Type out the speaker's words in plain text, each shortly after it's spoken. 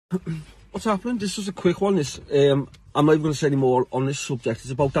What's happening? This was a quick one. I'm not even going to say any more on this subject.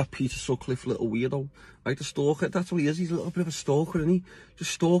 It's about that Peter Sutcliffe little weirdo, right? The stalker. That's what he is. He's a little bit of a stalker, isn't he?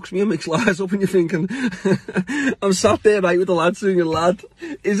 Just stalks me and makes lies up, and you're thinking, I'm sat there, right, with the lad singing, lad,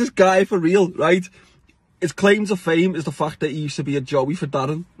 is this guy for real, right? His claims of fame is the fact that he used to be a Joey for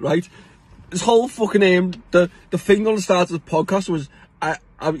Darren, right? His whole fucking the thing on the start of the podcast was,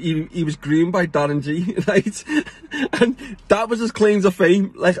 he was groomed by Darren G, right? And that was his claims of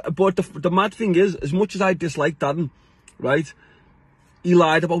fame. Like, but the mad thing is, as much as I dislike Darren, right? He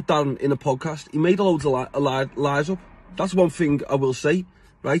lied about Darren in a podcast. He made a loads of lies up. That's one thing I will say,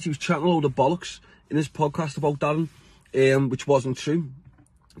 right? He was chatting a load of bollocks in his podcast about Darren, which wasn't true.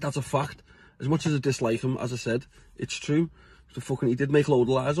 That's a fact. As much as I dislike him, as I said, it's true. He did make a load of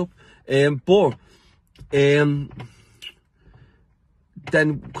lies up.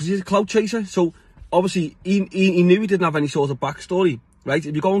 Then, because he's a clout chaser, so obviously he knew he didn't have any sort of backstory, right?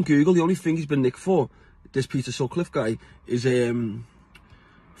 If you go on Google, the only thing he's been nicked for, this Peter Sutcliffe guy, is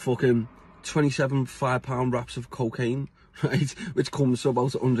fucking 27 £5 wraps of cocaine, right? Which comes to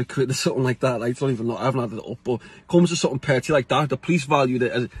about 100 quid or something like that, right? I don't even know, I haven't added it up, but it comes to something petty like that. The police valued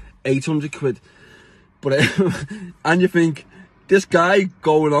it as 800 quid. But, and you think, this guy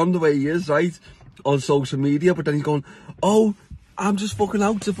going on the way he is, right, on social media, but then he's going, oh, I'm just fucking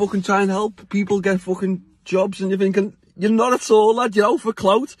out to fucking try and help people get fucking jobs, and you're thinking, you're not at all, lad, you're out for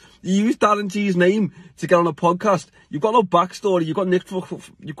clout. You use Darren G's name to get on a podcast. You've got no backstory, you've got nicked for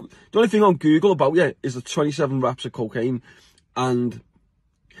the only thing on Google about you is the 27 wraps of cocaine, and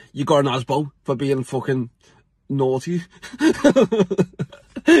you got an ASBO for being fucking naughty.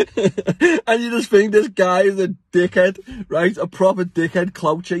 And you just think this guy is a dickhead, right? A proper dickhead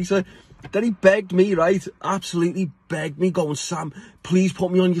clout chaser. Then he begged me, right? Absolutely begged me, going, Sam, please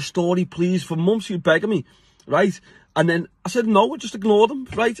put me on your story, please. For months he was begging me, right? And then I said no, I just ignored him,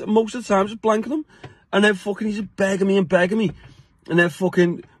 right? And most of the time, just blanking him. And then fucking he's just begging me and begging me. And then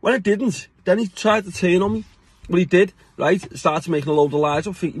fucking, when I didn't, then he tried to turn on me. But he did, right? Started making a load of lies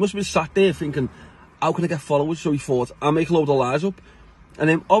up. He must have been sat there thinking, how can I get followers? So he thought, I'll make a load of lies up. And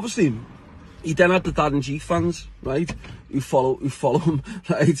then obviously, he then had the Darren G fans, right, who follow him,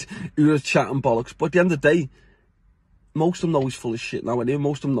 right, who are chatting bollocks. But at the end of the day, most of them know he's full of shit now, anyway.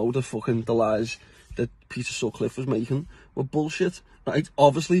 Most of them know the lies that Peter Sutcliffe was making were bullshit, right?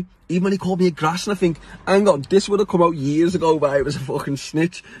 Obviously, even when he called me a grass, and I think, hang on, this would have come out years ago, but I was a fucking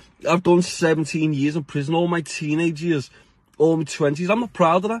snitch. I've done 17 years in prison, all my teenage years, all my 20s. I'm not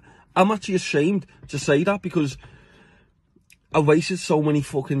proud of that. I'm actually ashamed to say that, because I wasted so many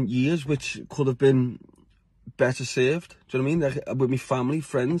fucking years which could have been better saved. Do you know what I mean? Like, with my family,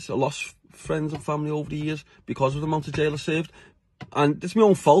 friends. I lost friends and family over the years because of the amount of jail I saved. And it's my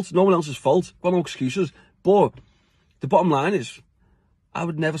own fault. No one else's fault. Got no excuses. But the bottom line is, I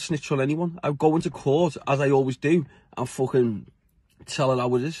would never snitch on anyone. I would go into court, as I always do, and fucking tell it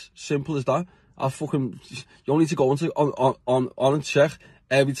how it is. Simple as that. You only need to go into on and check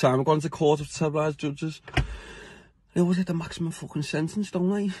every time I go into court of terrorised judges. They always get the maximum fucking sentence, don't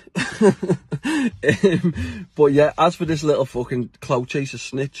they? But yeah, as for this little fucking clout chaser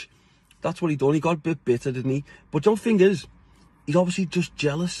snitch, that's what he done. He got a bit bitter, didn't he? But the thing is, he's obviously just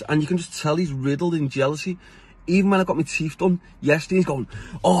jealous, and you can just tell he's riddled in jealousy. Even when I got my teeth done yesterday, he's going,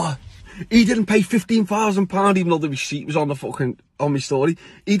 oh, he didn't pay £15,000, even though the receipt was on my story.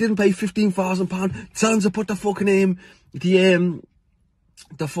 He didn't pay £15,000. Tell him to put the fucking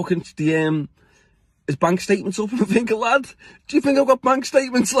his bank statements up. And I'm thinking, lad, do you think I've got bank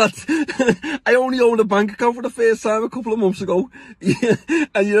statements, lad? I only owned a bank account for the first time a couple of months ago. Yeah.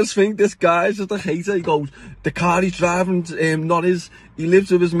 And you just think this guy's just a hater. He goes, the car he's driving, not his. He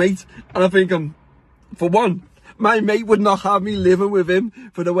lives with his mate. And I'm thinking, for one, my mate would not have me living with him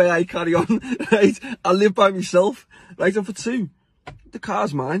for the way I carry on, right? I live by myself, right? And for two, the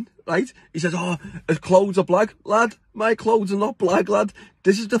car's mine, right? He says, oh, his clothes are black. Lad, my clothes are not black, lad.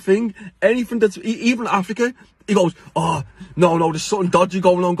 This is the thing. Anything that's, even Africa, he goes, oh, no, there's something dodgy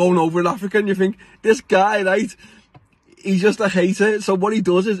going over in Africa. And you think, this guy, right, he's just a hater. So what he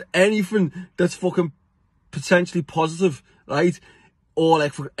does is anything that's fucking potentially positive, right, or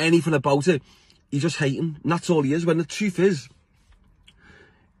like for anything about it, he's just hating. And that's all he is. When the truth is,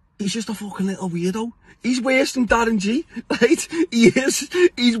 he's just a fucking little weirdo. He's worse than Darren G, right? He is.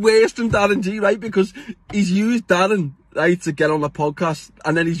 He's worse than Darren G, right? Because he's used Darren, right, to get on the podcast,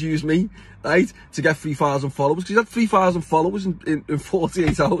 and then he's used me, right, to get 3,000 followers. Because he's had 3,000 followers in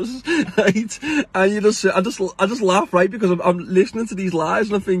 48 hours, right? And I just laugh, right? Because I'm listening to these lies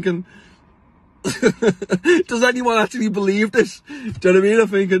and I'm thinking, Does anyone actually believe this? Do you know what I mean? I'm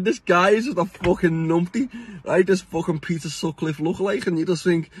thinking, this guy is just a fucking numpty, right? This fucking Peter Sutcliffe lookalike, and you just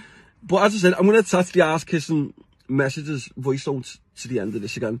think... But as I said, I'm going to attach the ass-kissing messages, voice notes, to the end of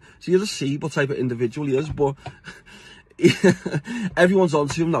this again. So you'll just see what type of individual he is, but... everyone's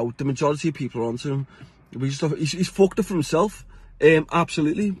onto him now. The majority of people are onto him. He's fucked it for himself.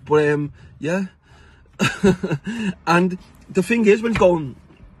 Absolutely. But, yeah. And the thing is, when he's going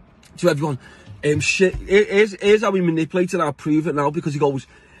to everyone... here's how we manipulate it, and I'll prove it now, because he goes,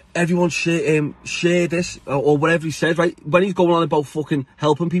 everyone share this, or whatever he says, right? When he's going on about fucking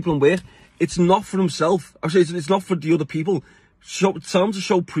helping people and work, it's not for himself. Actually, it's not for the other people. Tell him to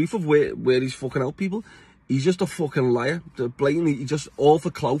show proof of where he's fucking helped people. He's just a fucking liar. Blatantly, he's just all for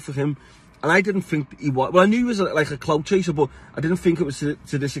clout for him. And I didn't think he was, well, I knew he was like a clout chaser, but I didn't think it was to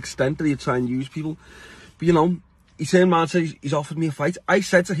this extent that he'd try and use people. But you know, he turned around and said he's offered me a fight. I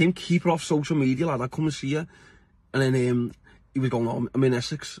said to him, keep her off social media, lad. I'll come and see you. And then he was going, oh, I'm in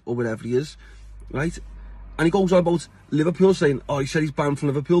Essex, or wherever he is, right? And he goes on about Liverpool, saying, oh, he said he's banned from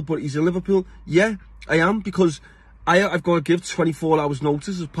Liverpool, but he's in Liverpool. Yeah, I am, because I've got to give 24 hours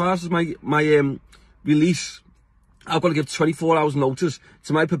notice. As part of my release, I've got to give 24 hours notice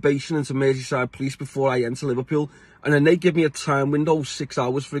to my probation and to Merseyside police before I enter Liverpool. And then they give me a time window, 6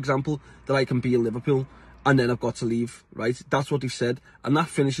 hours, for example, that I can be in Liverpool. And then I've got to leave, right? That's what they said. And that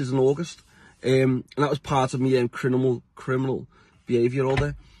finishes in August. And that was part of me criminal behaviour all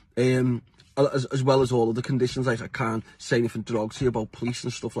there. As well as all of the conditions, like I can't say anything derogatory about police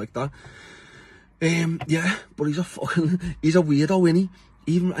and stuff like that. Yeah, but he's a weirdo, isn't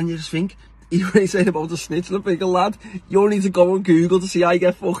he? And you just think, even when he's saying about the snitch, and I'm thinking, lad, you only need to go on Google to see I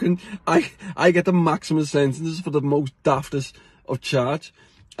get the maximum sentences for the most daftest of charge.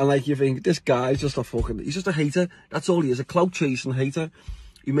 And like, you think, this guy's just he's just a hater. That's all he is, a clout chasing hater.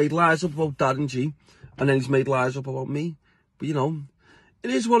 He made lies up about Darren G, and then he's made lies up about me. But you know, it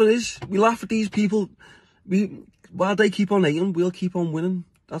is what it is. We laugh at these people. While they keep on hating, we'll keep on winning.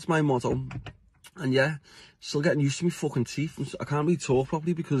 That's my motto. And yeah, still getting used to my fucking teeth. I can't really talk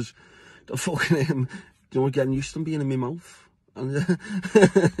properly because the fucking, you know, getting used to them being in my mouth.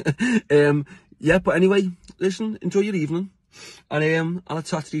 And yeah, but anyway, listen, enjoy your evening. And I'll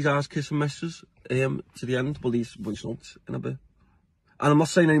attach these ass-kissing messages to the end, well, these voice notes in a bit. And I'm not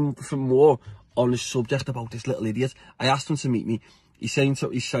saying anything more on this subject about this little idiot. I asked him to meet me. He's saying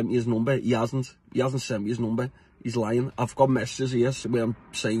he sent me his number. He hasn't sent me his number. He's lying. I've got messages here where I'm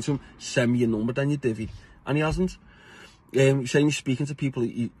saying to him, send me your number, then you divvy. And he hasn't. He's saying he's speaking to people.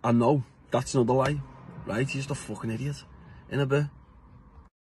 I know that's another lie, right? He's just a fucking idiot. In a bit.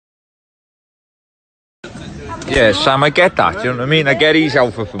 Yeah, Sam, I get that, you know what I mean? I get he's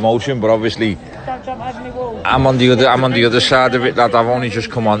out for promotion, but obviously I'm on the other side of it, that I've only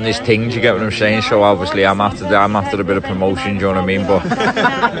just come on this thing, do you get what I'm saying? So obviously I'm after a bit of promotion, do you know what I mean?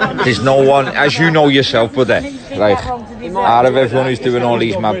 But there's no one, as you know yourself, but like, out of everyone who's doing all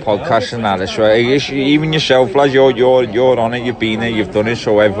these mad podcasts and that, so even yourself, lad, you're on it, you've been there, you've done it,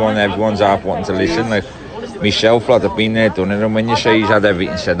 so everyone's half wanting to listen, like myself, lad, I've been there, done it, and when you say he's had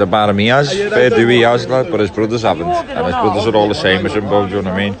everything said about him, he has, fair do he has, lad, but his brothers haven't, and his brothers are all the same as him, bro, do you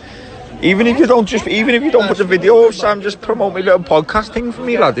know what I mean? Even if you don't put the video up, Sam, just promote my little podcast thing for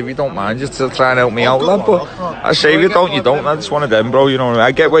me, lad, if you don't mind, just to try and help me out, lad. But I say if you don't, lad. It's one of them, bro, you know what I mean?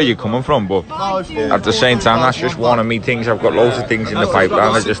 I get where you're coming from, but at the same time, that's just one of me things. I've got loads of things in the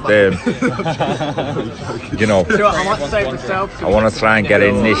pipeline. I just, you know, I want to try and get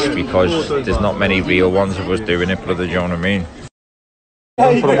in this because there's not many real ones of us doing it, brother, do you know what I mean?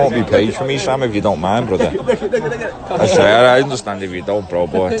 Promote me page for me, Sam, if you don't mind, brother. I say, I understand if you don't, bro,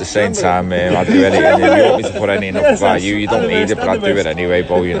 but at the same time, I'll do anything. If you want me to put anything up about you don't need it, but I'll do it anyway,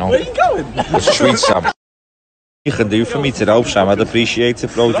 bro, you know. It's sweet, Sam. You can do for me to help, Sam, I'd appreciate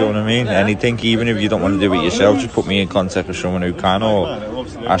it, bro, do you know what I mean? Anything, even if you don't want to do it yourself, just put me in contact with someone who can, or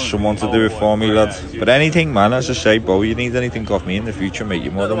ask someone to do it for me, lad. But anything, man, as I say, bro, you need anything off me in the future, mate,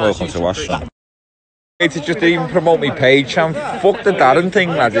 you're more than welcome to ask, Sam. To just even promote my page, and fuck the Darren thing,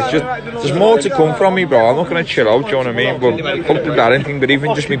 lad. It's just, there's more to come from me, bro. I'm not going to chill out, do you know what I mean? But fuck the Darren thing, but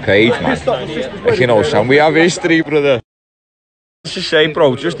even just my page, man. Like, you know, Sam, we have history, brother. Let's just say,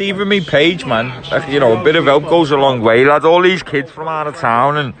 bro, just even my page, man. Like, you know, a bit of help goes a long way, lad. All these kids from out of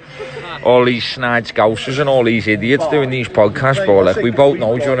town and all these snide scousers and all these idiots doing these podcasts, bro. Like, we both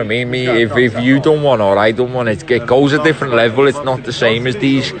know, do you know what I mean? If you done one or I done one, it goes a different level. It's not the same as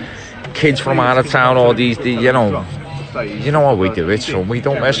these kids from out of town, or these, you know how we do it, so we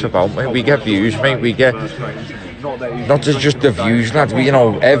don't mess about, mate. We get views, mate. We get not just the views, lad. You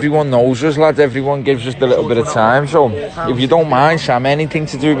know, everyone knows us, lad. Everyone gives us a little bit of time. So, if you don't mind, Sam, anything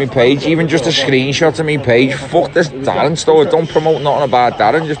to do with my page, even just a screenshot of my page, fuck this Darren store. Don't promote nothing about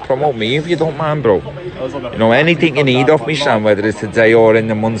Darren, just promote me if you don't mind, bro. You know, anything you need off me, Sam, whether it's today or in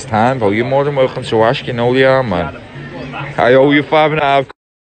a month's time, bro, you're more than welcome to ask. You know you are, man. I owe you $5.5.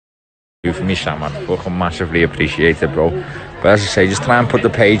 For me, Sam, I fucking massively appreciate it, bro. But as I say, just try and put the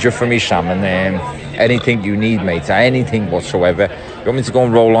page up for me, Sam, and anything you need, mate, anything whatsoever. You want me to go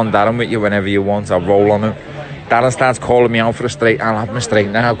and roll on Darren with you whenever you want, I'll roll on him. Darren starts calling me out for a straight, I'll have him straight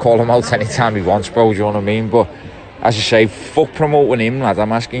now. I'll call him out anytime he wants, bro, do you know what I mean? But as I say, fuck promoting him, lad.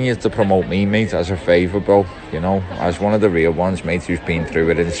 I'm asking you to promote me, mate, as a favour, bro. You know, as one of the real ones, mate, who's been through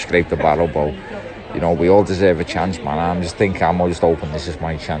it and scraped the barrel, bro. You know, we all deserve a chance, man. I'm just hoping this is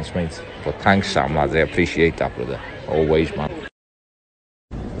my chance, mate. But thanks, Sam, lads. I appreciate that, brother. Always, man.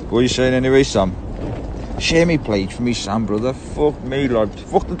 What are you saying anyway, Sam? Share me page for me, Sam, brother. Fuck me, lad.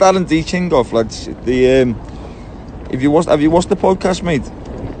 Fuck the Darren Ditchy off, lads. Have you watched the podcast, mate?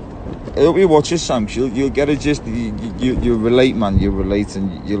 I hope you watch it, Sam. You'll get it. Just you relate, man. You relate,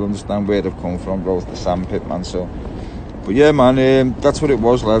 and you'll understand where they've come from, bro. The Sam Pit, man. So, but yeah, man. That's what it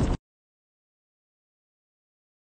was, lad.